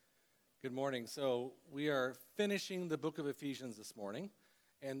Good morning. So we are finishing the book of Ephesians this morning.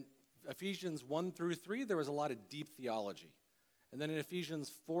 And Ephesians 1 through 3, there was a lot of deep theology. And then in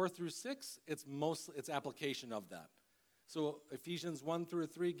Ephesians 4 through 6, it's application of that. So Ephesians 1 through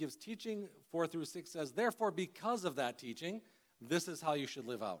 3 gives teaching. 4 through 6 says, therefore, because of that teaching, this is how you should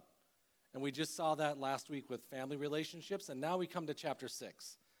live out. And we just saw that last week with family relationships. And now we come to chapter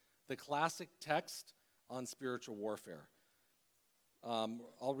 6, the classic text on spiritual warfare.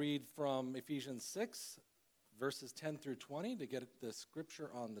 I'll read from Ephesians 6, verses 10 through 20 to get the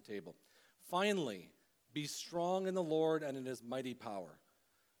scripture on the table. Finally, be strong in the Lord and in his mighty power.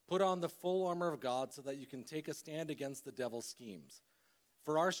 Put on the full armor of God so that you can take a stand against the devil's schemes.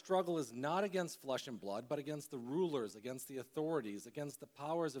 For our struggle is not against flesh and blood, but against the rulers, against the authorities, against the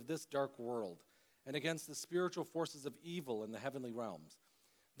powers of this dark world, and against the spiritual forces of evil in the heavenly realms.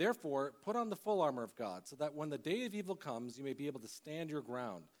 Therefore, put on the full armor of God, so that when the day of evil comes, you may be able to stand your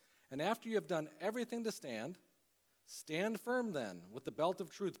ground. And after you have done everything to stand, stand firm then, with the belt of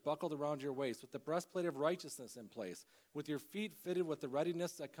truth buckled around your waist, with the breastplate of righteousness in place, with your feet fitted with the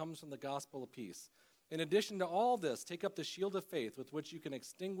readiness that comes from the gospel of peace. In addition to all this, take up the shield of faith, with which you can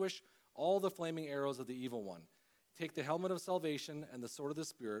extinguish all the flaming arrows of the evil one. Take the helmet of salvation and the sword of the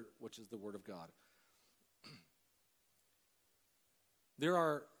Spirit, which is the word of God. There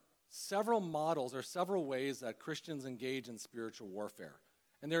are several models or several ways that Christians engage in spiritual warfare.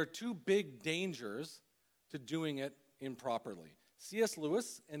 And there are two big dangers to doing it improperly. C.S.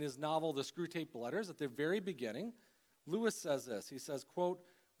 Lewis, in his novel, The Screwtape Letters, at the very beginning, Lewis says this. He says, quote,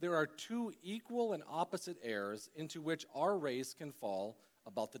 there are two equal and opposite errors into which our race can fall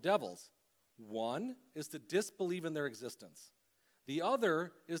about the devils. One is to disbelieve in their existence. The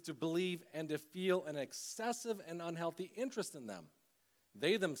other is to believe and to feel an excessive and unhealthy interest in them.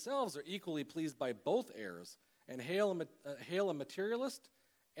 They themselves are equally pleased by both errors and hail a materialist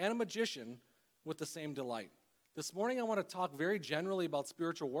and a magician with the same delight. This morning I want to talk very generally about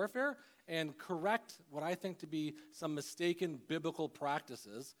spiritual warfare and correct what I think to be some mistaken biblical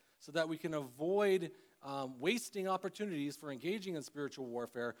practices so that we can avoid wasting opportunities for engaging in spiritual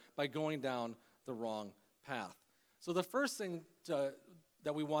warfare by going down the wrong path. So the first thing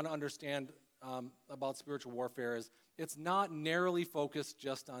that we want to understand about spiritual warfare is it's not narrowly focused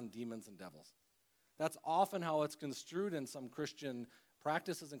just on demons and devils. That's often how it's construed in some Christian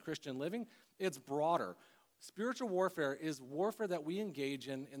practices and Christian living. It's broader. Spiritual warfare is warfare that we engage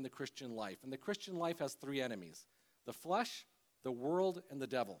in the Christian life. And the Christian life has three enemies: the flesh, the world, and the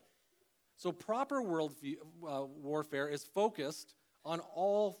devil. So proper world warfare is focused on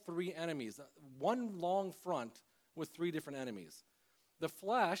all three enemies, one long front with three different enemies. The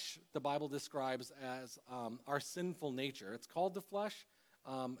flesh, the Bible describes as our sinful nature. It's called the flesh.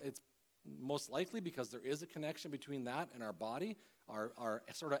 It's most likely because there is a connection between that and our body. Our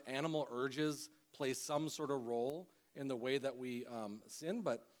sort of animal urges play some sort of role in the way that we sin.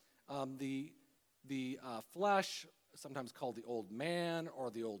 But the flesh, sometimes called the old man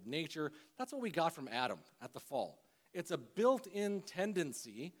or the old nature, that's what we got from Adam at the fall. It's a built-in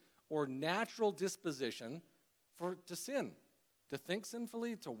tendency or natural disposition to sin. To think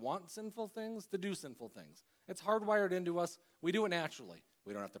sinfully, to want sinful things, to do sinful things. It's hardwired into us. We do it naturally.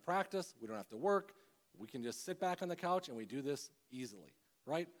 We don't have to practice. We don't have to work. We can just sit back on the couch and we do this easily,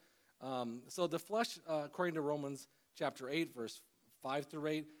 right? So the flesh, according to Romans chapter 8, verse 5 through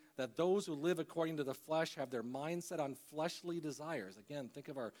 8, that those who live according to the flesh have their mind set on fleshly desires. Again, think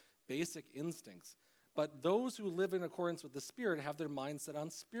of our basic instincts. But those who live in accordance with the Spirit have their mind set on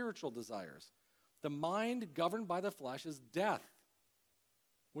spiritual desires. The mind governed by the flesh is death.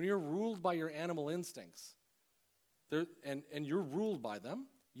 When you're ruled by your animal instincts, and you're ruled by them,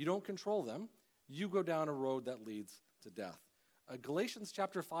 you don't control them, you go down a road that leads to death. Galatians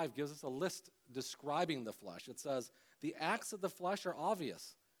chapter 5 gives us a list describing the flesh. It says, the acts of the flesh are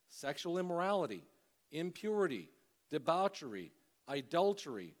obvious: sexual immorality, impurity, debauchery,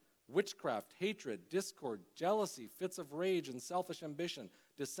 adultery, witchcraft, hatred, discord, jealousy, fits of rage and selfish ambition,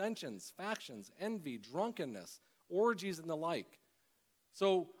 dissensions, factions, envy, drunkenness, orgies, and the like.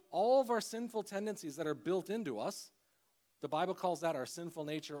 So all of our sinful tendencies that are built into us, the Bible calls that our sinful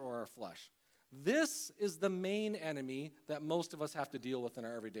nature or our flesh. This is the main enemy that most of us have to deal with in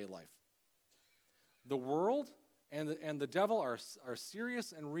our everyday life. The world and the devil are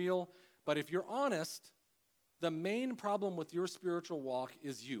serious and real, but if you're honest, the main problem with your spiritual walk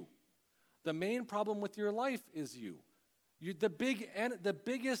is you. The main problem with your life is you. The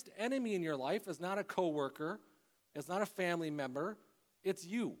biggest enemy in your life is not a coworker, it's not a family member, it's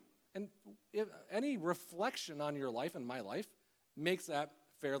you. And any reflection on your life and my life makes that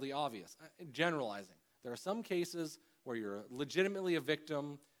fairly obvious. Generalizing. There are some cases where you're legitimately a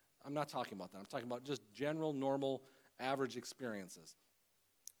victim, I'm not talking about that. I'm talking about just general, normal, average experiences.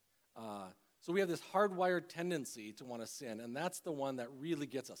 So we have this hardwired tendency to want to sin, and that's the one that really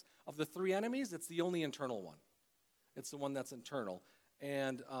gets us. Of the three enemies, it's the only internal one. It's the one that's internal.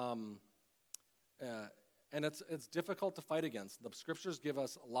 And it's difficult to fight against. The scriptures give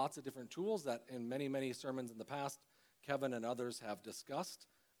us lots of different tools that in many, many sermons in the past, Kevin and others have discussed.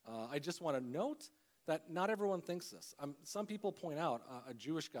 I just want to note that not everyone thinks this. Some people point out, a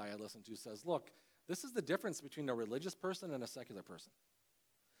Jewish guy I listen to says, look, this is the difference between a religious person and a secular person.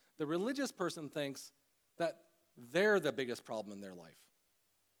 The religious person thinks that they're the biggest problem in their life.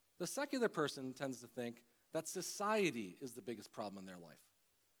 The secular person tends to think that society is the biggest problem in their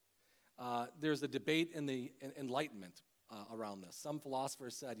life. There's a debate in the Enlightenment around this. Some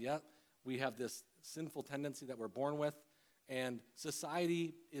philosophers said, yeah, we have this sinful tendency that we're born with, and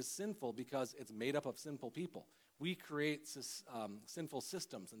society is sinful because it's made up of sinful people. We create sinful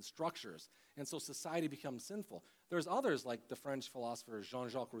systems and structures, and so society becomes sinful. There's others, like the French philosopher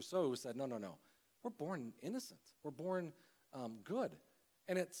Jean-Jacques Rousseau, who said, no, we're born innocent. We're born good.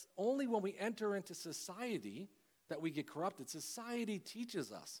 And it's only when we enter into society that we get corrupted. Society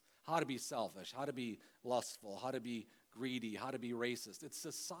teaches us how to be selfish, how to be lustful, how to be greedy, how to be racist. It's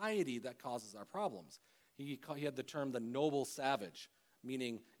society that causes our problems. He had the term the noble savage,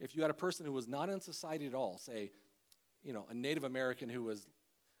 meaning if you had a person who was not in society at all, say, a Native American who was,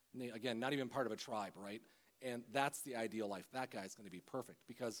 again, not even part of a tribe, right? And that's the ideal life. That guy's going to be perfect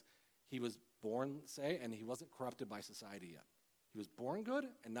because he was born, say, and he wasn't corrupted by society yet. He was born good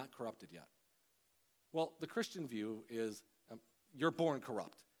and not corrupted yet. Well, the Christian view is you're born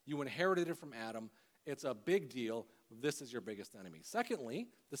corrupt. You inherited it from Adam. It's a big deal. This is your biggest enemy. Secondly,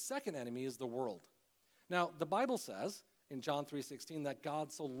 the second enemy is the world. Now, the Bible says in John 3:16 that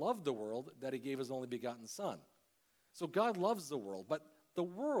God so loved the world that he gave his only begotten son. So God loves the world, but the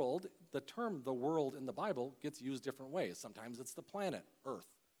world, the term the world in the Bible gets used different ways. Sometimes it's the planet, Earth.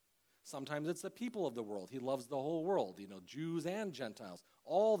 Sometimes it's the people of the world. He loves the whole world, Jews and Gentiles,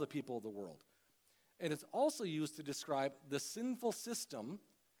 all the people of the world. And it's also used to describe the sinful system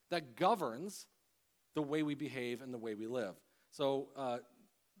that governs the way we behave and the way we live. So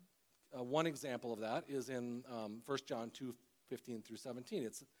one example of that is in 1 John 2:15 through 17.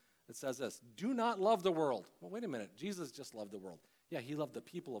 It says this, do not love the world. Well, wait a minute. Jesus just loved the world. Yeah, he loved the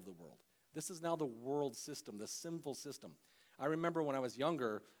people of the world. This is now the world system, the sinful system. I remember when I was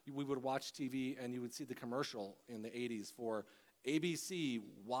younger, we would watch TV and you would see the commercial in the 80s for ABC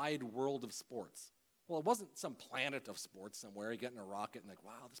Wide World of Sports. Well, it wasn't some planet of sports somewhere. You get in a rocket and like,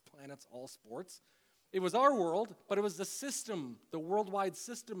 wow, this planet's all sports. It was our world, but it was the system, the worldwide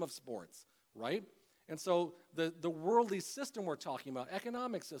system of sports, right? And so the worldly system we're talking about,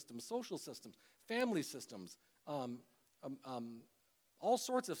 economic systems, social systems, family systems, all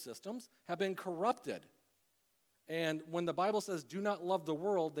sorts of systems have been corrupted. And when the Bible says do not love the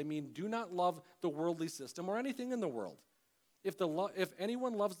world, they mean do not love the worldly system or anything in the world. If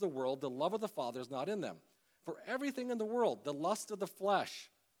anyone loves the world, the love of the Father is not in them. For everything in the world, the lust of the flesh,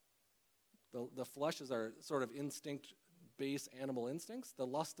 the flesh is our sort of instinct-based animal instincts. The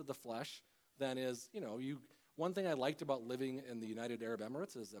lust of the flesh then is, one thing I liked about living in the United Arab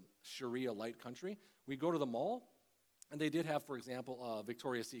Emirates is a Sharia-light country. We go to the mall, and they did have, for example,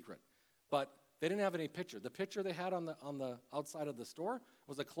 Victoria's Secret. But they didn't have any picture. The picture they had on the outside of the store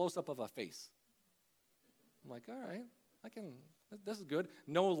was a close-up of a face. I'm like, all right, this is good.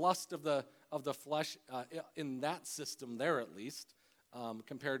 No lust of the flesh in that system there, at least,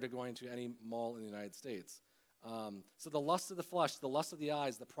 compared to going to any mall in the United States. So the lust of the flesh, the lust of the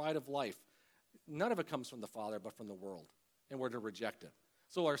eyes, the pride of life, none of it comes from the Father, but from the world, and we're to reject it.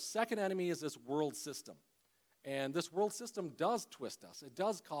 So our second enemy is this world system. And this world system does twist us. It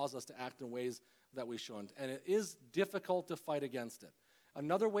does cause us to act in ways that we shouldn't. And it is difficult to fight against it.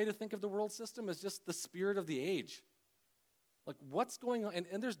 Another way to think of the world system is just the spirit of the age. Like what's going on?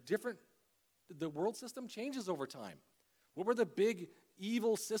 And there's the world system changes over time. What were the big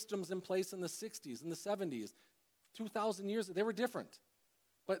evil systems in place in the 60s, in the 70s? 2,000 years, they were different.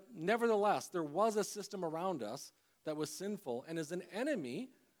 But nevertheless, there was a system around us that was sinful and is an enemy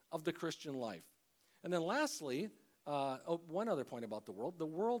of the Christian life. And then lastly, one other point about the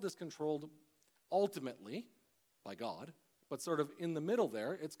world is controlled ultimately by God, but sort of in the middle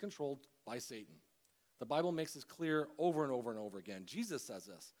there, it's controlled by Satan. The Bible makes this clear over and over and over again. Jesus says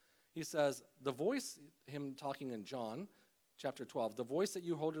this. He says, the voice, him talking in John chapter 12, the voice that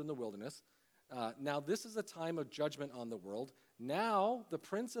you heard in the wilderness, now this is a time of judgment on the world. Now the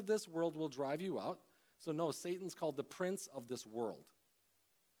prince of this world will drive you out. So no, Satan's called the prince of this world.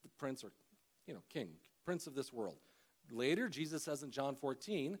 The prince or king, prince of this world. Later, Jesus says in John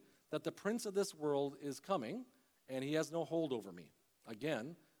 14 that the prince of this world is coming, and he has no hold over me.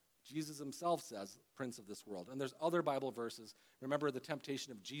 Again, Jesus himself says, prince of this world. And there's other Bible verses. Remember the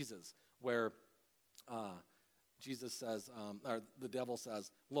temptation of Jesus, where Jesus says, or the devil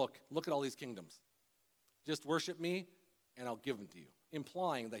says, look at all these kingdoms. Just worship me, and I'll give them to you,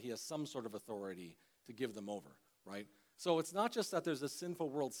 implying that he has some sort of authority to give them over, right? So it's not just that there's a sinful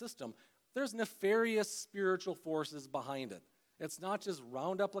world system. There's nefarious spiritual forces behind it. It's not just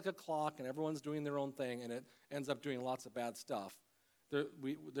round up like a clock and everyone's doing their own thing and it ends up doing lots of bad stuff.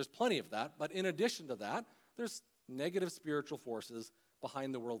 There's plenty of that, but in addition to that, there's negative spiritual forces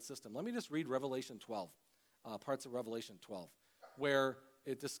behind the world system. Let me just read Revelation 12, parts of Revelation 12, where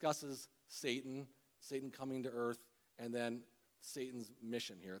it discusses Satan coming to earth, and then Satan's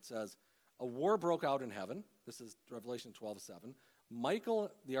mission here. It says, a war broke out in heaven. This is Revelation 12:7.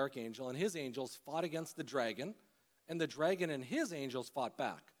 Michael, the archangel, and his angels fought against the dragon, and the dragon and his angels fought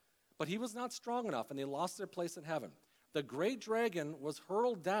back. But he was not strong enough, and they lost their place in heaven. The great dragon was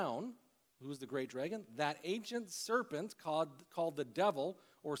hurled down. Who's the great dragon? That ancient serpent called the devil,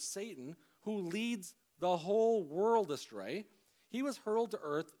 or Satan, who leads the whole world astray. He was hurled to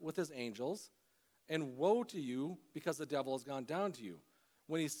earth with his angels, and woe to you, because the devil has gone down to you.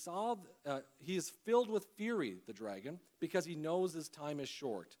 When he saw, he is filled with fury, the dragon, because he knows his time is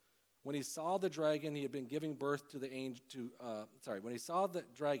short. When he saw the dragon, he had been giving birth to the angel. When he saw the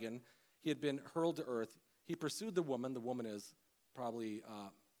dragon, he had been hurled to earth. He pursued the woman. The woman is probably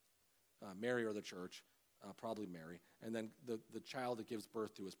Mary or the church, probably Mary. And then the child that gives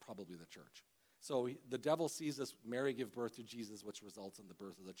birth to is probably the church. So the devil sees this Mary give birth to Jesus, which results in the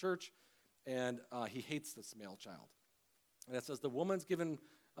birth of the church, and he hates this male child. And it says the woman's given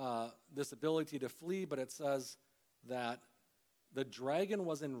this ability to flee, but it says that the dragon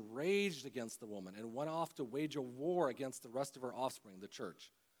was enraged against the woman and went off to wage a war against the rest of her offspring, the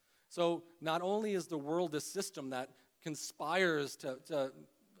church. So not only is the world a system that conspires to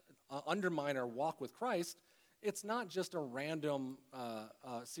undermine our walk with Christ, it's not just a random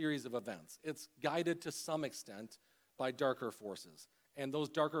series of events. It's guided to some extent by darker forces. And those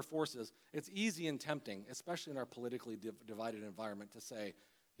darker forces, it's easy and tempting, especially in our politically divided environment, to say,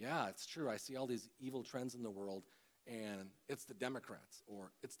 yeah, it's true, I see all these evil trends in the world, and it's the Democrats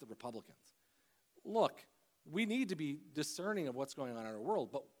or it's the Republicans. Look, we need to be discerning of what's going on in our world,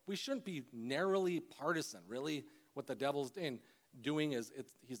 but we shouldn't be narrowly partisan. Really, what the devil's doing is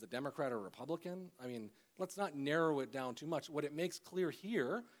he's a Democrat or Republican. I mean, let's not narrow it down too much. What it makes clear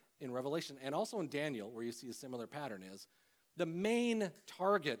here in Revelation, and also in Daniel, where you see a similar pattern, is the main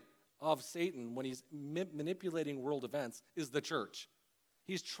target of Satan when he's manipulating world events is the church.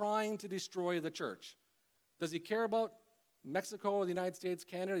 He's trying to destroy the church. Does he care about Mexico or the United States,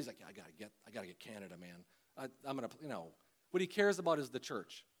 Canada? He's like, yeah, I gotta get Canada, man. I'm gonna, what he cares about is the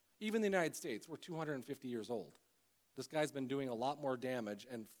church. Even the United States, we're 250 years old. This guy's been doing a lot more damage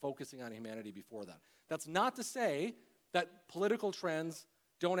and focusing on humanity before that. That's not to say that political trends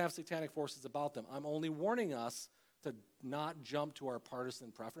don't have satanic forces about them. I'm only warning us to not jump to our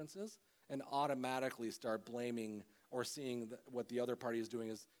partisan preferences and automatically start blaming or seeing what the other party is doing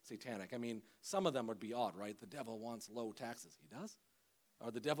as satanic. I mean, some of them would be odd, right? The devil wants low taxes. He does?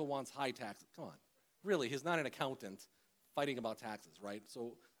 Or the devil wants high taxes. Come on. Really, he's not an accountant fighting about taxes, right?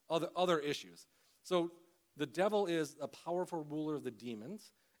 So other issues. So the devil is a powerful ruler of the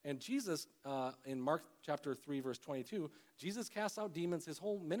demons. And Jesus, in Mark chapter 3, verse 22, Jesus casts out demons his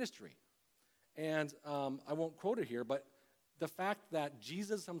whole ministry. And I won't quote it here, but the fact that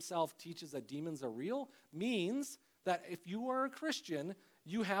Jesus himself teaches that demons are real means that if you are a Christian,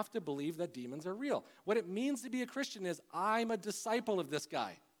 you have to believe that demons are real. What it means to be a Christian is I'm a disciple of this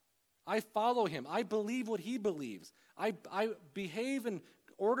guy. I follow him. I believe what he believes. I behave and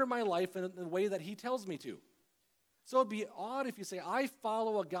order my life in the way that he tells me to. So it'd be odd if you say, I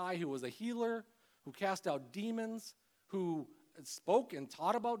follow a guy who was a healer, who cast out demons, who spoke and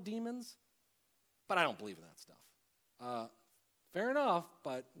taught about demons, but I don't believe in that stuff. Fair enough,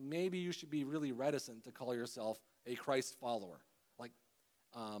 but maybe you should be really reticent to call yourself a Christ follower,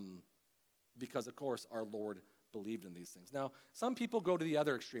 because, of course, our Lord believed in these things. Now, some people go to the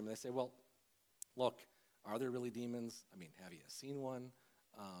other extreme, and they say, well, look, are there really demons? I mean, have you seen one?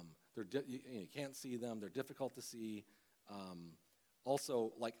 You can't see them. They're difficult to see.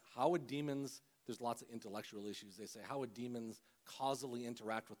 Also, how would demons, there's lots of intellectual issues. They say, how would demons causally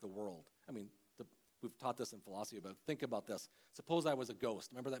interact with the world? I mean, we've taught this in philosophy, but think about this. Suppose I was a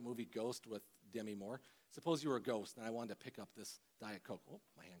ghost. Remember that movie Ghost with Demi Moore? Suppose you were a ghost, and I wanted to pick up this Diet Coke. Oh,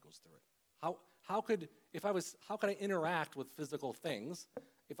 my hand goes through it. How could I interact with physical things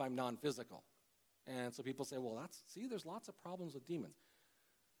if I'm non-physical? And so people say, well, there's lots of problems with demons.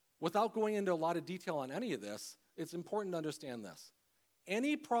 Without going into a lot of detail on any of this, it's important to understand this.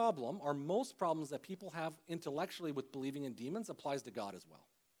 Any problem, or most problems that people have intellectually with believing in demons, applies to God as well.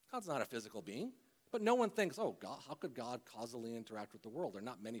 God's not a physical being, but no one thinks, oh, God, how could God causally interact with the world? There are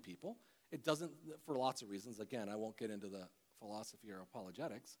not many people. It doesn't, for lots of reasons. Again, I won't get into the philosophy or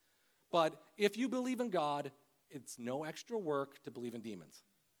apologetics. But if you believe in God, it's no extra work to believe in demons.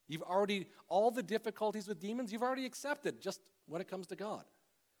 All the difficulties with demons, you've already accepted just when it comes to God.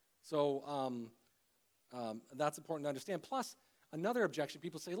 So that's important to understand. Plus, another objection,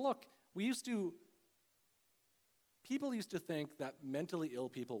 people say, look, people used to think that mentally ill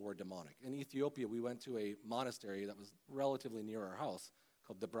people were demonic. In Ethiopia, we went to a monastery that was relatively near our house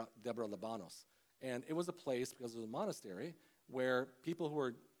called Debre Libanos. And it was a place, because it was a monastery, where people who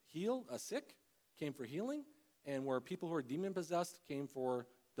were sick came for healing, and where people who were demon-possessed came for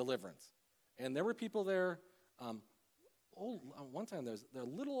deliverance. And there were people there, one time there was a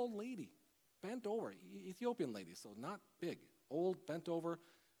little old lady, bent over, Ethiopian lady, so not big, old, bent over,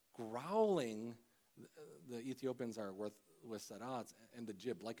 growling. The Ethiopians are with sarats and the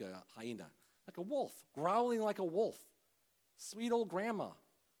jib, like a hyena, like a wolf, growling like a wolf. Sweet old grandma.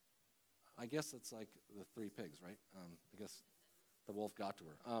 I guess it's like the three pigs, right? I guess the wolf got to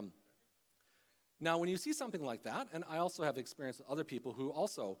her. Now, when you see something like that, and I also have experience with other people who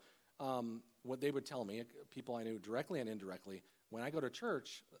also, what they would tell me, people I knew directly and indirectly, when I go to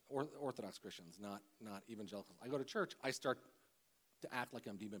church, Orthodox Christians, not evangelicals, I go to church, I start to act like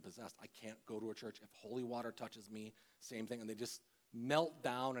I'm demon-possessed. I can't go to a church. If holy water touches me, same thing, and they just melt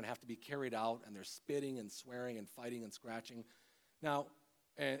down and have to be carried out, and they're spitting and swearing and fighting and scratching. Now,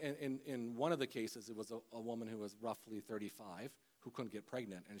 in one of the cases, it was a woman who was roughly 35 who couldn't get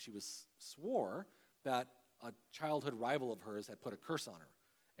pregnant, and she swore that a childhood rival of hers had put a curse on her,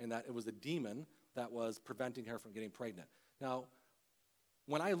 and that it was a demon that was preventing her from getting pregnant. Now,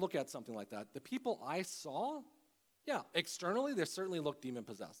 when I look at something like that, the people I saw, yeah, externally, they certainly looked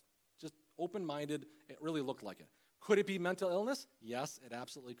demon-possessed. Just open-minded, it really looked like it. Could it be mental illness? Yes, it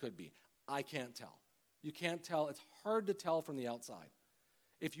absolutely could be. I can't tell. You can't tell. It's hard to tell from the outside.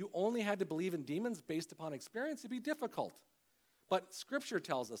 If you only had to believe in demons based upon experience, it'd be difficult. But Scripture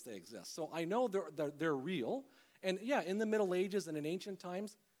tells us they exist. So I know they're real. And yeah, in the Middle Ages and in ancient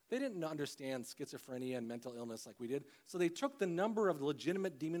times, they didn't understand schizophrenia and mental illness like we did. So they took the number of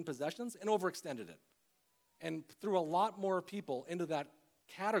legitimate demon possessions and overextended it, and threw a lot more people into that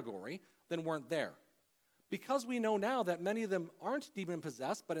category than weren't there. Because we know now that many of them aren't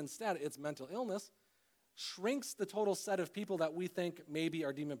demon-possessed, but instead it's mental illness, shrinks the total set of people that we think maybe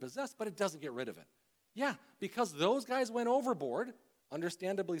are demon-possessed, but it doesn't get rid of it. Yeah, because those guys went overboard,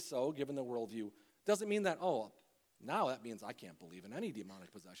 understandably so, given the worldview, doesn't mean that, now that means I can't believe in any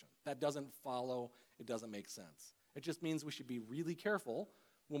demonic possession. That doesn't follow. It doesn't make sense. It just means we should be really careful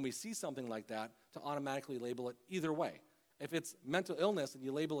when we see something like that to automatically label it either way. If it's mental illness and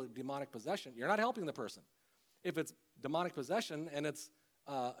you label it demonic possession, you're not helping the person. If it's demonic possession and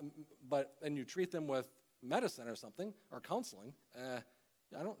and you treat them with medicine or something, or counseling,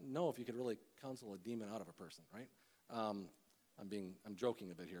 I don't know if you could really counsel a demon out of a person, right? I'm joking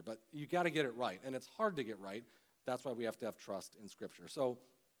a bit here, but you got to get it right, and it's hard to get right. That's why we have to have trust in Scripture. So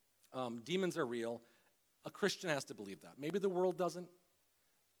demons are real. A Christian has to believe that. Maybe the world doesn't.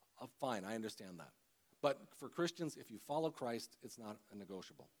 Fine, I understand that. But for Christians, if you follow Christ, it's not a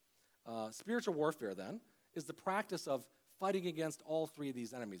negotiable. Spiritual warfare, then, is the practice of fighting against all three of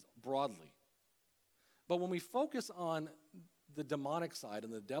these enemies broadly. But when we focus on the demonic side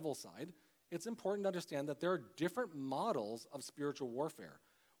and the devil side, it's important to understand that there are different models of spiritual warfare.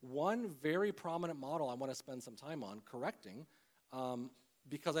 One very prominent model I want to spend some time on correcting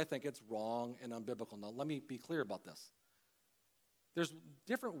because I think it's wrong and unbiblical. Now, let me be clear about this. There's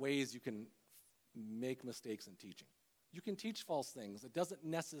different ways you can make mistakes in teaching. You can teach false things. It doesn't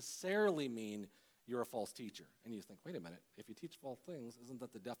necessarily mean you're a false teacher. And you think, wait a minute, if you teach false things, isn't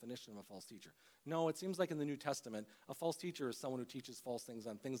that the definition of a false teacher? No, it seems like in the New Testament, a false teacher is someone who teaches false things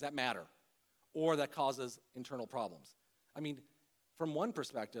on things that matter or that causes internal problems. I mean, from one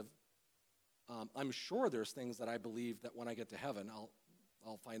perspective, I'm sure there's things that I believe that when I get to heaven,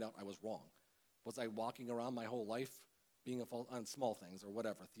 I'll find out I was wrong. Was I walking around my whole life being on small things or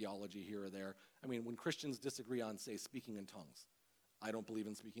whatever, theology here or there? I mean, when Christians disagree on, say, speaking in tongues, I don't believe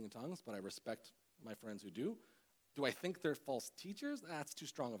in speaking in tongues, but I respect my friends who do. Do I think they're false teachers? That's too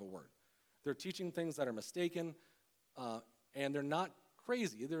strong of a word. They're teaching things that are mistaken, and they're not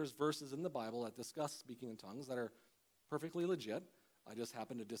crazy. There's verses in the Bible that discuss speaking in tongues that are perfectly legit. I just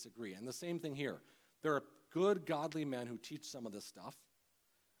happen to disagree. And the same thing here. There are good, godly men who teach some of this stuff,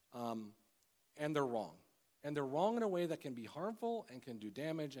 and they're wrong. And they're wrong in a way that can be harmful and can do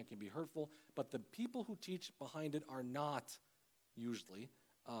damage and can be hurtful, but the people who teach behind it are not usually.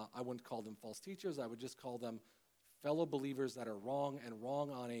 I wouldn't call them false teachers. I would just call them fellow believers that are wrong and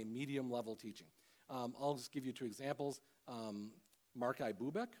wrong on a medium level teaching. I'll just give you two examples. Mark I.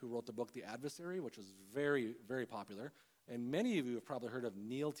 Bubeck, who wrote the book The Adversary, which was very, very popular. And many of you have probably heard of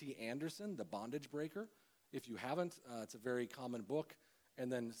Neil T. Anderson, The Bondage Breaker. If you haven't, it's a very common book. And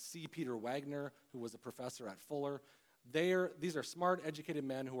then C. Peter Wagner, who was a professor at Fuller. These are smart, educated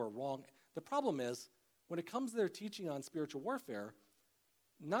men who are wrong. The problem is, when it comes to their teaching on spiritual warfare,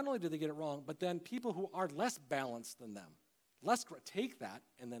 not only do they get it wrong, but then people who are less balanced than them, take that,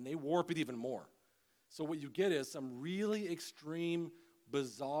 and then they warp it even more. So what you get is some really extreme,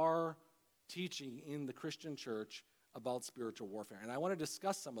 bizarre teaching in the Christian church about spiritual warfare. And I want to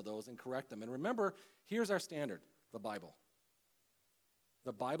discuss some of those and correct them. And remember, here's our standard, the Bible.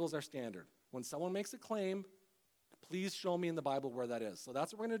 The Bible's our standard. When someone makes a claim, please show me in the Bible where that is. So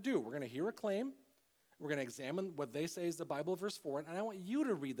that's what we're going to do. We're going to hear a claim. We're going to examine what they say is the Bible verse for it, and I want you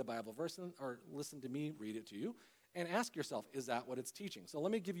to read the Bible verse, or listen to me read it to you, and ask yourself, is that what it's teaching? So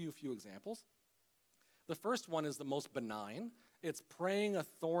let me give you a few examples. The first one is the most benign. It's praying a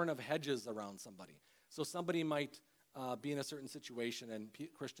thorn of hedges around somebody. So somebody might be in a certain situation, and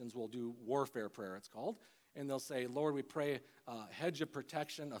Christians will do warfare prayer, it's called, and they'll say, Lord, we pray a hedge of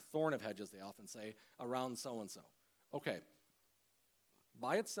protection, a thorn of hedges, they often say, around so-and-so. Okay.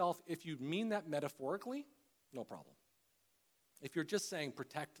 By itself, if you mean that metaphorically, no problem. If you're just saying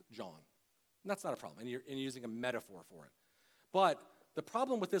protect John, that's not a problem, and you're using a metaphor for it. But the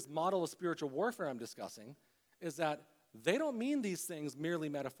problem with this model of spiritual warfare I'm discussing is that they don't mean these things merely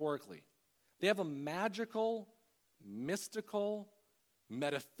metaphorically. They have a magical, mystical,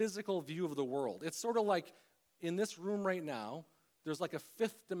 metaphysical view of the world. It's sort of like in this room right now, there's like a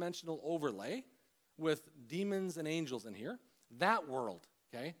fifth dimensional overlay with demons and angels in here. That world,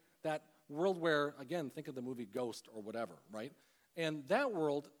 okay? That world where, again, think of the movie Ghost or whatever, right? And that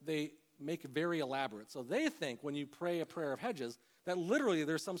world, they make very elaborate. So they think when you pray a prayer of hedges, that literally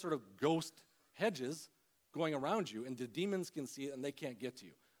there's some sort of ghost hedges going around you, and the demons can see it and they can't get to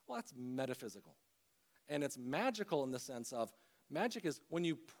you. Well, that's metaphysical. And it's magical in the sense of, magic is when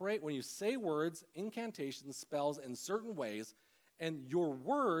you pray, when you say words, incantations, spells in certain ways, and your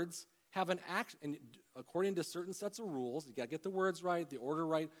words have an action, and according to certain sets of rules, you got to get the words right, the order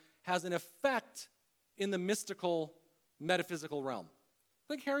right, has an effect in the mystical, metaphysical realm.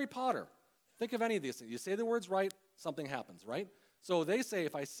 Think Harry Potter. Think of any of these things. You say the words right, something happens, right? So they say,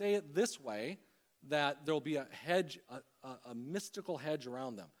 if I say it this way, that there'll be a hedge, a mystical hedge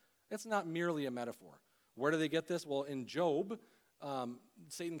around them. It's not merely a metaphor. Where do they get this? Well, in Job,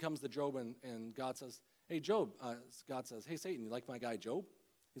 Satan comes to Job and God says, hey, Job, God says, hey, Satan, you like my guy Job?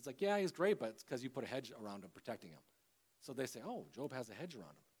 He's like, yeah, he's great, but it's because you put a hedge around him, protecting him. So they say, oh, Job has a hedge around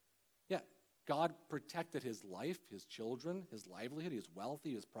him. Yeah, God protected his life, his children, his livelihood. He was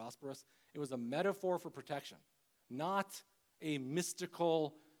wealthy, he was prosperous. It was a metaphor for protection, not a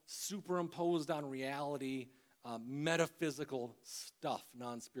mystical, superimposed on reality, metaphysical stuff,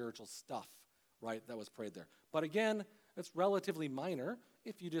 non-spiritual stuff, right, that was prayed there. But again, it's relatively minor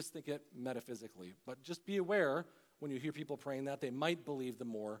if you just think it metaphysically. But just be aware when you hear people praying that, they might believe the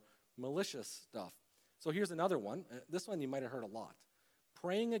more malicious stuff. So here's another one. This one you might have heard a lot.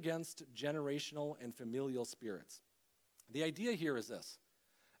 Praying against generational and familial spirits. The idea here is this,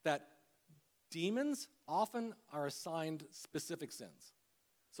 that demons often are assigned specific sins.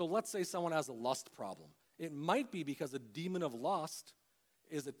 So let's say someone has a lust problem. It might be because a demon of lust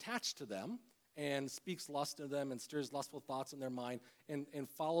is attached to them and speaks lust to them and stirs lustful thoughts in their mind and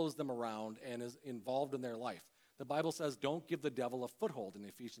follows them around and is involved in their life. The Bible says don't give the devil a foothold in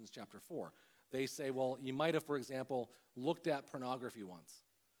Ephesians chapter 4. They say, well, you might have, for example, looked at pornography once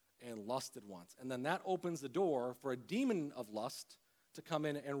and lusted once. And then that opens the door for a demon of lust to come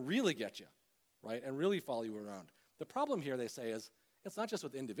in and really get you, right, and really follow you around. The problem here, they say, is it's not just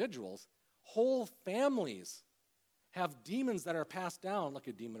with individuals. Whole families have demons that are passed down, like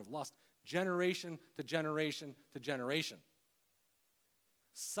a demon of lust, generation to generation to generation.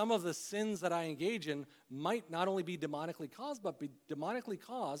 Some of the sins that I engage in might not only be demonically caused, but be demonically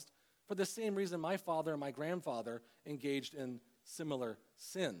caused for the same reason my father and my grandfather engaged in similar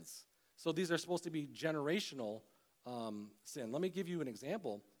sins. So these are supposed to be generational sin. Let me give you an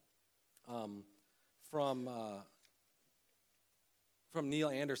example from Neil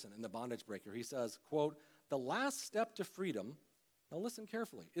Anderson in The Bondage Breaker. He says, quote, the last step to freedom, now listen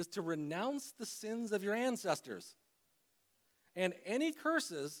carefully, is to renounce the sins of your ancestors and any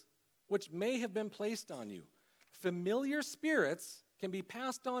curses which may have been placed on you. Familiar spirits can be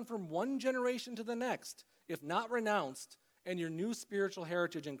passed on from one generation to the next, if not renounced, and your new spiritual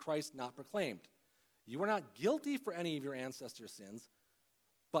heritage in Christ not proclaimed. You are not guilty for any of your ancestors' sins,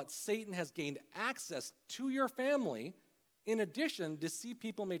 but Satan has gained access to your family. In addition, deceived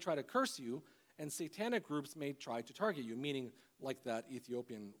people may try to curse you, and satanic groups may try to target you, meaning like that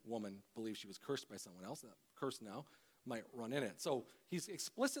Ethiopian woman believes she was cursed by someone else. That curse now might run in it. So he's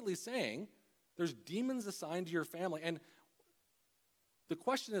explicitly saying there's demons assigned to your family. And the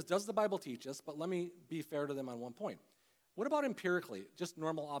question is, does the Bible teach us? But let me be fair to them on one point. What about empirically, just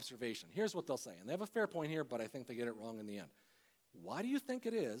normal observation? Here's what they'll say. And they have a fair point here, but I think they get it wrong in the end. Why do you think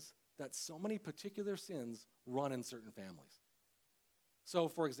it is that so many particular sins run in certain families? So,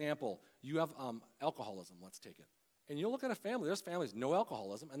 for example, you have alcoholism, let's take it. And you'll look at a family, there's families, no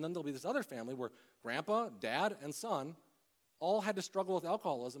alcoholism, and then there'll be this other family where grandpa, dad, and son all had to struggle with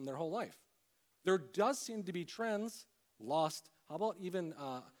alcoholism their whole life. There does seem to be trends, lust, how about even,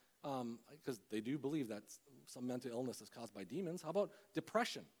 because they do believe that some mental illness is caused by demons, how about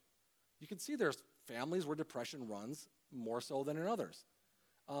depression? You can see there's families where depression runs more so than in others.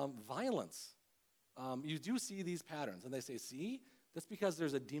 Violence. You do see these patterns, and they say, see, that's because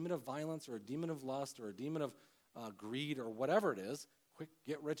there's a demon of violence or a demon of lust or a demon of greed or whatever it is. Quick,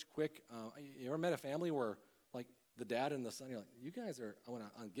 get rich quick. You ever met a family where, like, the dad and the son, you're like, you guys are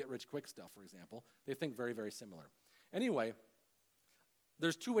on get rich quick stuff, for example. They think very, very similar. Anyway,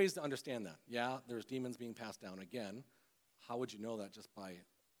 there's two ways to understand that. Yeah, there's demons being passed down. Again, how would you know that? Just by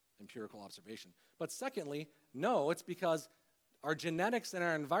empirical observation. But secondly, no, it's because our genetics and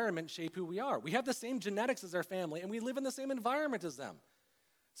our environment shape who we are. We have the same genetics as our family, and we live in the same environment as them.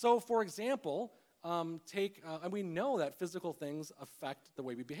 So, for example, and we know that physical things affect the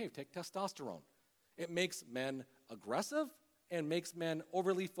way we behave. Take testosterone. It makes men aggressive and makes men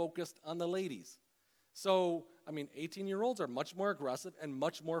overly focused on the ladies. So, 18-year-olds are much more aggressive and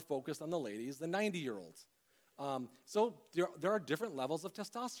much more focused on the ladies than 90-year-olds. So there are different levels of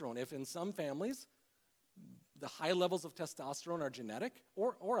testosterone. If in some families, the high levels of testosterone are genetic,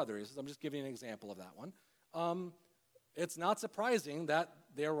 or other reasons, I'm just giving an example of that one, it's not surprising that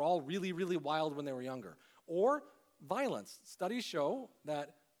they were all really, really wild when they were younger. Or violence. Studies show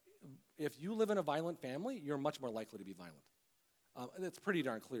that if you live in a violent family, you're much more likely to be violent. It's pretty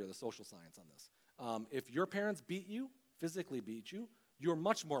darn clear, the social science on this. If your parents beat you, physically beat you, you're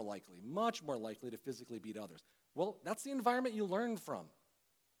much more likely to physically beat others. Well, that's the environment you learned from.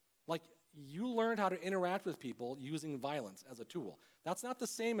 Like, you learned how to interact with people using violence as a tool. That's not the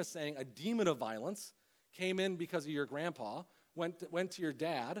same as saying a demon of violence came in because of your grandpa, went to your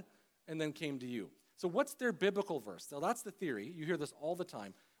dad, and then came to you. So what's their biblical verse? So that's the theory. You hear this all the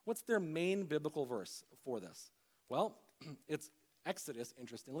time. What's their main biblical verse for this? Well, it's Exodus,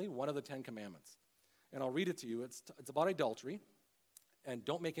 interestingly, one of the 10 Commandments. And I'll read it to you. It's about adultery, and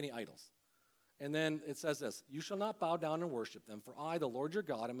don't make any idols. And then it says this, you shall not bow down and worship them, for I, the Lord your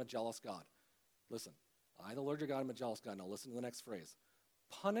God, am a jealous God. Listen, I, the Lord your God, am a jealous God. Now listen to the next phrase.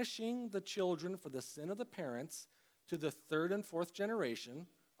 Punishing the children for the sin of the parents to the third and fourth generation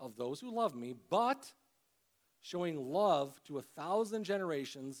of those who love me, but showing love to 1,000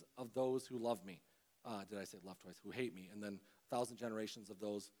 generations of those who love me. Did I say love twice? Who hate me, and then 1,000 generations of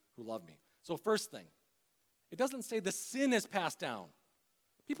those who love me. So first thing, it doesn't say the sin is passed down.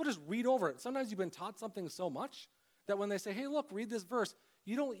 People just read over it. Sometimes you've been taught something so much that when they say, hey, look, read this verse,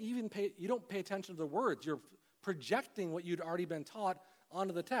 you don't pay attention to the words. You're projecting what you'd already been taught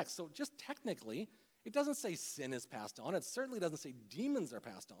onto the text. So just technically, it doesn't say sin is passed on. It certainly doesn't say demons are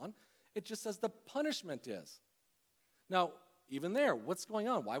passed on. It just says the punishment is. Now, even there, what's going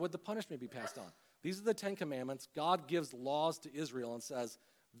on? Why would the punishment be passed on? These are the 10 Commandments. God gives laws to Israel and says,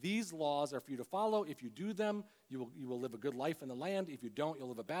 these laws are for you to follow. If you do them, you will live a good life in the land. If you don't, you'll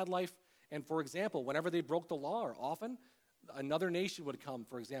live a bad life. And for example, whenever they broke the law, or often, another nation would come,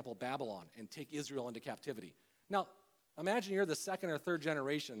 for example, Babylon, and take Israel into captivity. Now, imagine you're the second or third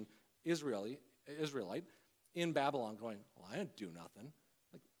generation Israelite in Babylon going, well, I didn't do nothing.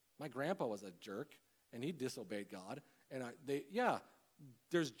 Like, my grandpa was a jerk, and he disobeyed God. And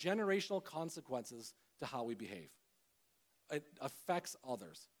there's generational consequences to how we behave. It affects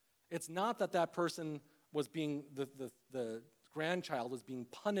others. It's not that person was being, the grandchild was being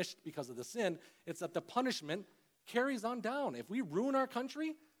punished because of the sin. It's that the punishment carries on down. If we ruin our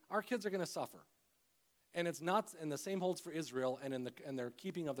country, our kids are going to suffer. And it's not, and the same holds for Israel and in their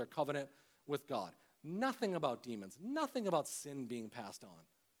keeping of their covenant with God. Nothing about demons, nothing about sin being passed on.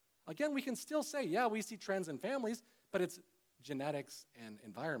 Again, we can still say, yeah, we see trends in families, but it's genetics and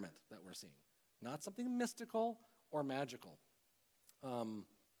environment that we're seeing, not something mystical or magical.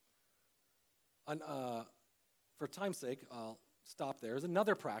 For time's sake, I'll stop there, is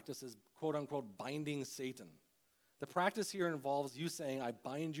another practice is quote-unquote binding Satan. The practice here involves you saying, I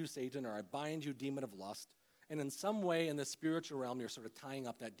bind you, Satan, or I bind you, demon of lust. And in some way in the spiritual realm, you're sort of tying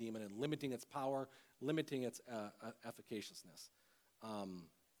up that demon and limiting its power, limiting its efficaciousness.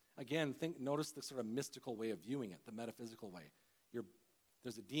 Again, notice the sort of mystical way of viewing it, the metaphysical way.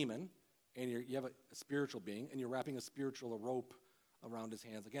 There's a demon, and you have a spiritual being, and you're wrapping a spiritual rope around his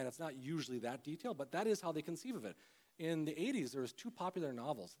hands. Again, it's not usually that detailed, but that is how they conceive of it. In the 80s, there was 2 popular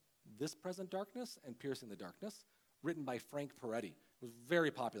novels, This Present Darkness and Piercing the Darkness, written by Frank Peretti. It was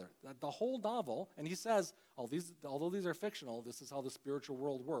very popular. The whole novel, and he says, although these are fictional, this is how the spiritual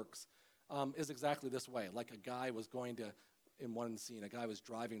world works, is exactly this way. Like a guy was going to, in one scene, a guy was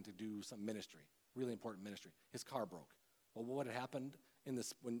driving to do some ministry, really important ministry. His car broke. Well, what had happened in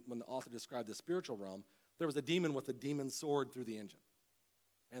this when the author described the spiritual realm, there was a demon with a demon sword through the engine.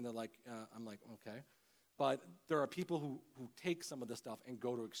 And they're like, I'm like, okay. But there are people who take some of this stuff and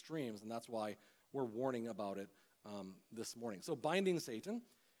go to extremes, and that's why we're warning about it this morning. So binding Satan,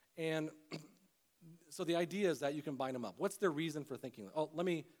 and so the idea is that you can bind him up. What's their reason for thinking? Oh, let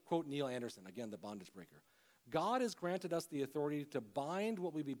me quote Neil Anderson, again, the bondage breaker. God has granted us the authority to bind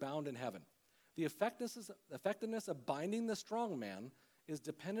what will be bound in heaven. The effectiveness of binding the strong man is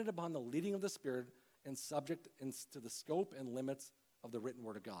dependent upon the leading of the Spirit and subject to the scope and limits of the written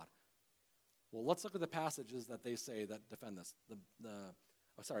word of God. Well, let's look at the passages that they say that defend this.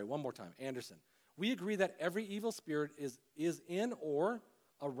 One more time. Anderson. We agree that every evil spirit is in or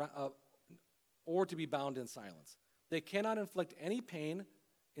to be bound in silence. They cannot inflict any pain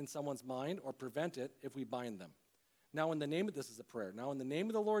in someone's mind or prevent it if we bind them. Now, in the name of this is a prayer. Now, in the name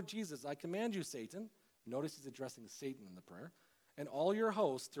of the Lord Jesus, I command you, Satan. Notice he's addressing Satan in the prayer. And all your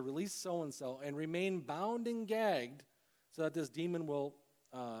hosts to release so-and-so and remain bound and gagged so that this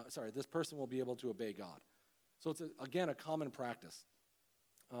person will be able to obey God. So it's, again, a common practice.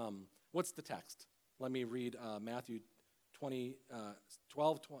 What's the text? Let me read Matthew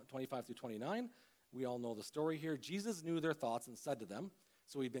 12, 25 through 29. We all know the story here. Jesus knew their thoughts and said to them,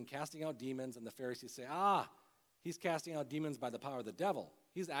 so he'd been casting out demons, and the Pharisees say, he's casting out demons by the power of the devil.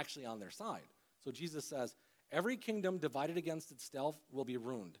 He's actually on their side. So Jesus says, every kingdom divided against itself will be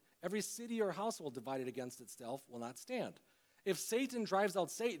ruined. Every city or household divided against itself will not stand. If Satan drives out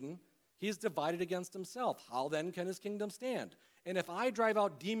Satan, he is divided against himself. How then can his kingdom stand? And if I drive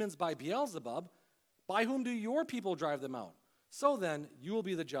out demons by Beelzebub, by whom do your people drive them out? So then, you will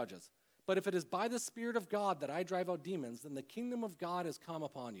be the judges. But if it is by the Spirit of God that I drive out demons, then the kingdom of God has come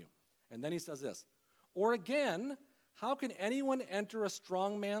upon you. And then he says this, or again, how can anyone enter a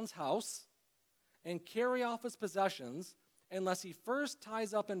strong man's house and carry off his possessions unless he first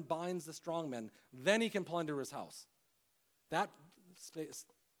ties up and binds the strong man? Then he can plunder his house. That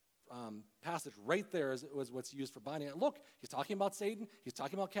passage right there was what's used for binding it. Look, he's talking about Satan. He's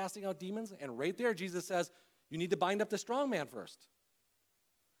talking about casting out demons. And right there, Jesus says, you need to bind up the strong man first.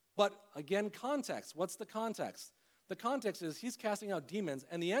 But again, context. What's the context? The context is he's casting out demons,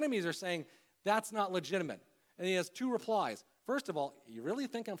 and the enemies are saying, that's not legitimate. And he has 2 replies. First of all, you really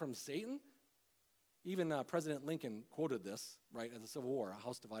think I'm from Satan? Even President Lincoln quoted this, right, as a civil war. A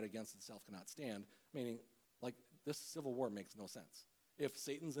house divided against itself cannot stand, meaning, like, this civil war makes no sense. If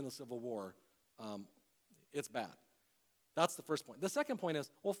Satan's in a civil war, it's bad. That's the first point. The second point is,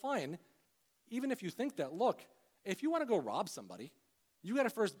 well, fine, even if you think that, look, if you want to go rob somebody, you got to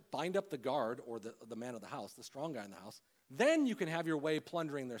first bind up the guard or the man of the house, the strong guy in the house. Then you can have your way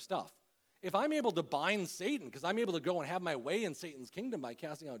plundering their stuff. If I'm able to bind Satan, because I'm able to go and have my way in Satan's kingdom by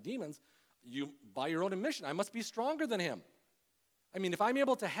casting out demons, by your own admission, I must be stronger than him. I mean, if I'm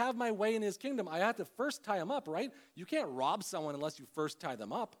able to have my way in his kingdom, I have to first tie him up, right? You can't rob someone unless you first tie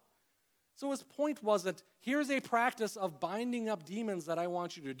them up. So his point wasn't, here's a practice of binding up demons that I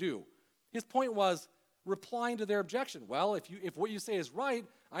want you to do. His point was replying to their objection. Well, if what you say is right,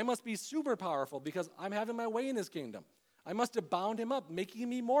 I must be super powerful because I'm having my way in his kingdom. I must have bound him up, making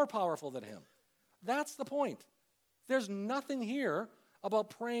me more powerful than him. That's the point. There's nothing here about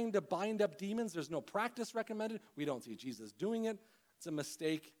praying to bind up demons. There's no practice recommended. We don't see Jesus doing it. It's a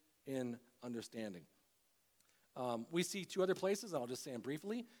mistake in understanding. We see 2 other places, and I'll just say them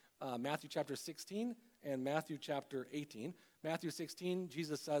briefly. Matthew chapter 16 and Matthew chapter 18. Matthew 16,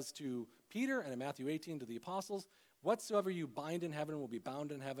 Jesus says to Peter, and in Matthew 18 to the apostles, whatsoever you bind in heaven will be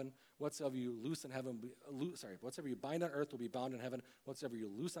bound in heaven. Whatsoever you loose in heaven, whatsoever you bind on earth will be bound in heaven. Whatsoever you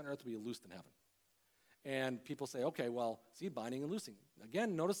loose on earth will be loosed in heaven. And people say, okay, well, see, binding and loosing.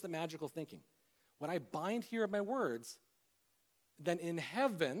 Again, notice the magical thinking. When I bind here my words, then in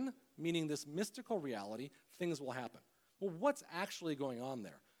heaven, meaning this mystical reality, things will happen. Well, what's actually going on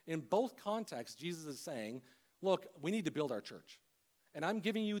there? In both contexts, Jesus is saying, look, we need to build our church. And I'm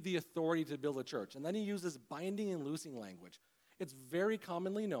giving you the authority to build a church. And then he uses binding and loosing language. It's very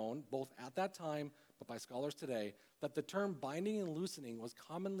commonly known, both at that time, but by scholars today, that the term binding and loosening was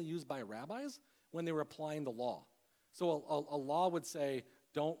commonly used by rabbis when they were applying the law. So a law would say,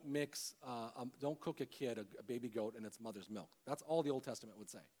 don't cook a kid, a baby goat, in its mother's milk. That's all the Old Testament would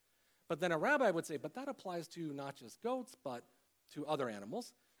say. But then a rabbi would say, but that applies to not just goats, but to other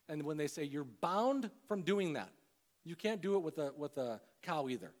animals. And when they say, you're bound from doing that, you can't do it with a cow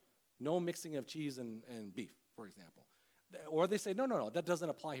either. No mixing of cheese and beef, for example. Or they say, no, that doesn't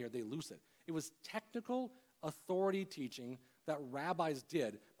apply here. They loose it. It was technical authority teaching that rabbis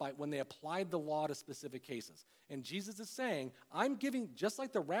did when they applied the law to specific cases. And Jesus is saying, I'm giving, just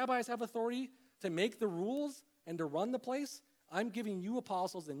like the rabbis have authority to make the rules and to run the place, I'm giving you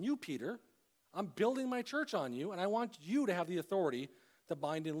apostles and you, Peter, I'm building my church on you, and I want you to have the authority to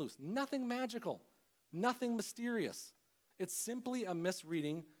bind and loose. Nothing magical, nothing mysterious. It's simply a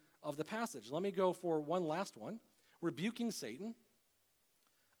misreading of the passage. Let me go for one last one. Rebuking Satan.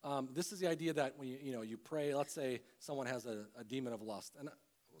 This is the idea that when you pray, let's say someone has a demon of lust. And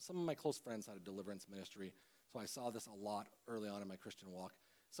some of my close friends had a deliverance ministry, so I saw this a lot early on in my Christian walk.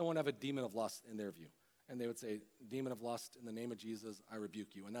 Someone have a demon of lust in their view. And they would say, demon of lust, in the name of Jesus, I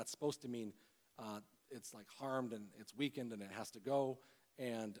rebuke you. And that's supposed to mean it's like harmed and it's weakened and it has to go.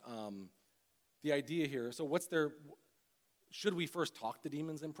 And the idea here, so should we first talk to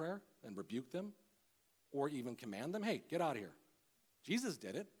demons in prayer and rebuke them? Or even command them, hey, get out of here. Jesus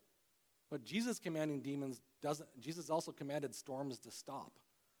did it. But Jesus commanding demons Jesus also commanded storms to stop.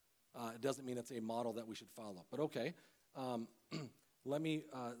 It doesn't mean it's a model that we should follow. But okay, let me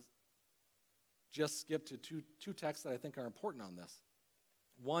just skip to two texts that I think are important on this.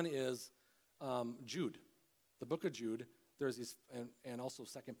 One is Jude, the book of Jude. There's these, and also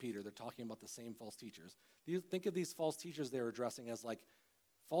 2 Peter, they're talking about the same false teachers. Think of these false teachers they were addressing as like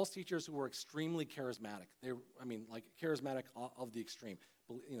false teachers who were extremely charismatic. Like charismatic of the extreme.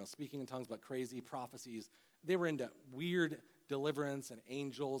 Speaking in tongues, but crazy prophecies. They were into weird deliverance and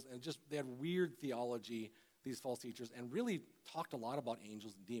angels, and they had weird theology, these false teachers, and really talked a lot about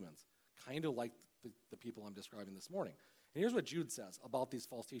angels and demons, kind of like the people I'm describing this morning. And here's what Jude says about these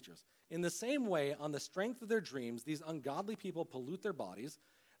false teachers. In the same way, on the strength of their dreams, these ungodly people pollute their bodies,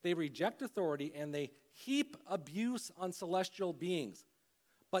 they reject authority, and they heap abuse on celestial beings.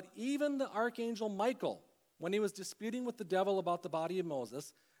 But even the archangel Michael, when he was disputing with the devil about the body of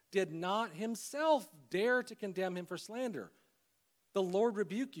Moses, did not himself dare to condemn him for slander. The Lord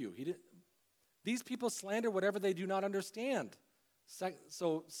rebuke you. These people slander whatever they do not understand.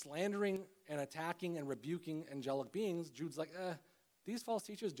 So slandering and attacking and rebuking angelic beings, Jude's like, these false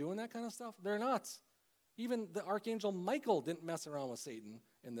teachers doing that kind of stuff? They're nuts. Even the archangel Michael didn't mess around with Satan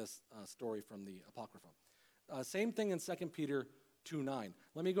in this story from the Apocrypha. Same thing in 2 Peter 2:9.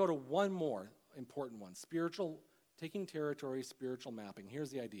 Let me go to one more important one. Taking territory, spiritual mapping.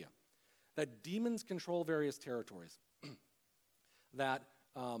 Here's the idea. That demons control various territories. That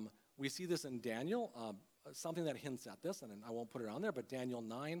we see this in Daniel, something that hints at this, and I won't put it on there, but Daniel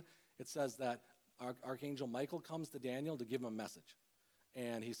 9, it says that Archangel Michael comes to Daniel to give him a message.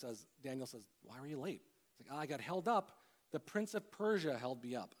 And Daniel says, why were you late? He's like, I got held up. The prince of Persia held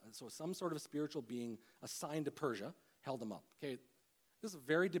me up. And so some sort of spiritual being assigned to Persia held him up. Okay, this is a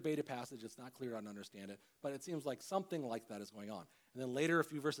very debated passage. It's not clear how to understand it, but it seems like something like that is going on. And then later, a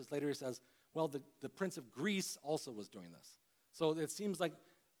few verses later, he says, well, the prince of Greece also was doing this. So it seems like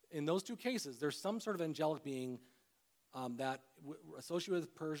in those two cases, there's some sort of angelic being that associated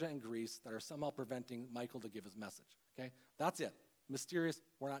with Persia and Greece that are somehow preventing Michael to give his message. Okay, that's it. Mysterious,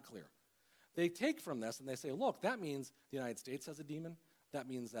 we're not clear. They take from this and they say, look, that means the United States has a demon. That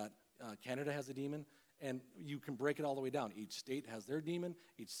means that Canada has a demon. And you can break it all the way down. Each state has their demon.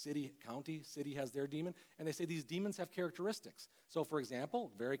 Each city has their demon. And they say these demons have characteristics. So, for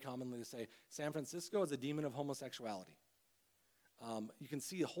example, very commonly they say San Francisco is a demon of homosexuality. You can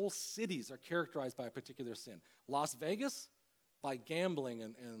see whole cities are characterized by a particular sin. Las Vegas, by gambling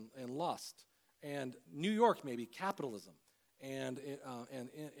and lust. And New York, maybe, capitalism and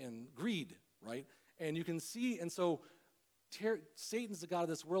greed, right? And you can see, and so Satan's the god of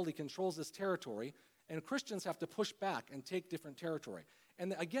this world. He controls this territory. And Christians have to push back and take different territory.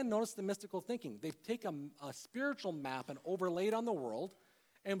 And again, notice the mystical thinking. They take a spiritual map and overlay it on the world.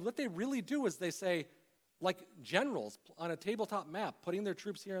 And what they really do is they say, like generals on a tabletop map, putting their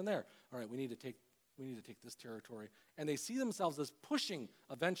troops here and there. All right, we need to take this territory. And they see themselves as pushing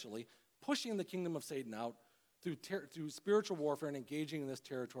the kingdom of Satan out through spiritual warfare and engaging in this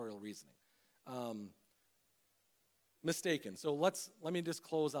territorial reasoning. Mistaken. So let me just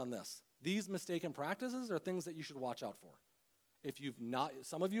close on this. These mistaken practices are things that you should watch out for. If you've not,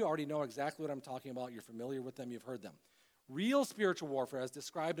 some of you already know exactly what I'm talking about. You're familiar with them. You've heard them. Real spiritual warfare, as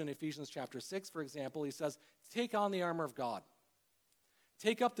described in Ephesians chapter 6, for example, he says, take on the armor of God.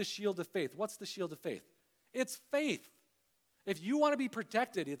 Take up the shield of faith. What's the shield of faith? It's faith. If you want to be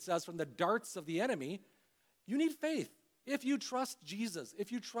protected, it says, from the darts of the enemy, you need faith. If you trust Jesus,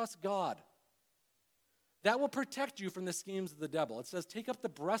 if you trust God, that will protect you from the schemes of the devil. It says, take up the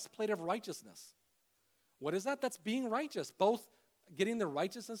breastplate of righteousness. What is that? That's being righteous, both getting the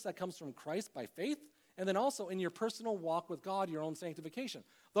righteousness that comes from Christ by faith, and then also in your personal walk with God, your own sanctification.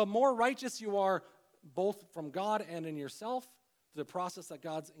 The more righteous you are, both from God and in yourself, the process that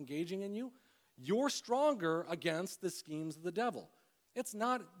God's engaging in you, you're stronger against the schemes of the devil. It's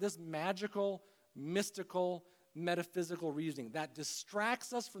not this magical, mystical, metaphysical reasoning that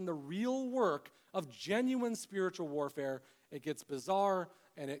distracts us from the real work of genuine spiritual warfare. It gets bizarre,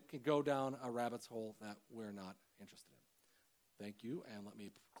 and it can go down a rabbit's hole that we're not interested in. Thank you, and let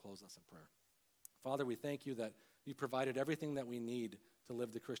me close us in prayer. Father, we thank you that you provided everything that we need to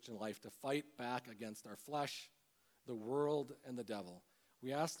live the Christian life, to fight back against our flesh, the world, and the devil.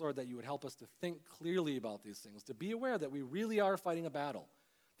 We ask, Lord, that you would help us to think clearly about these things, to be aware that we really are fighting a battle,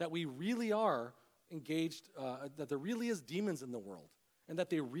 that we really are engaged, that there really is demons in the world, and that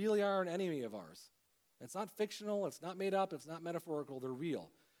they really are an enemy of ours. It's not fictional, it's not made up, it's not metaphorical, they're real.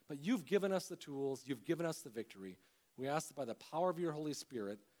 But you've given us the tools, you've given us the victory. We ask that by the power of your Holy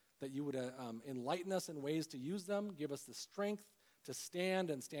Spirit, that you would enlighten us in ways to use them, give us the strength to stand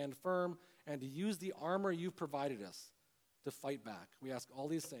and stand firm, and to use the armor you've provided us to fight back. We ask all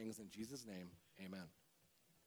these things in Jesus' name, amen.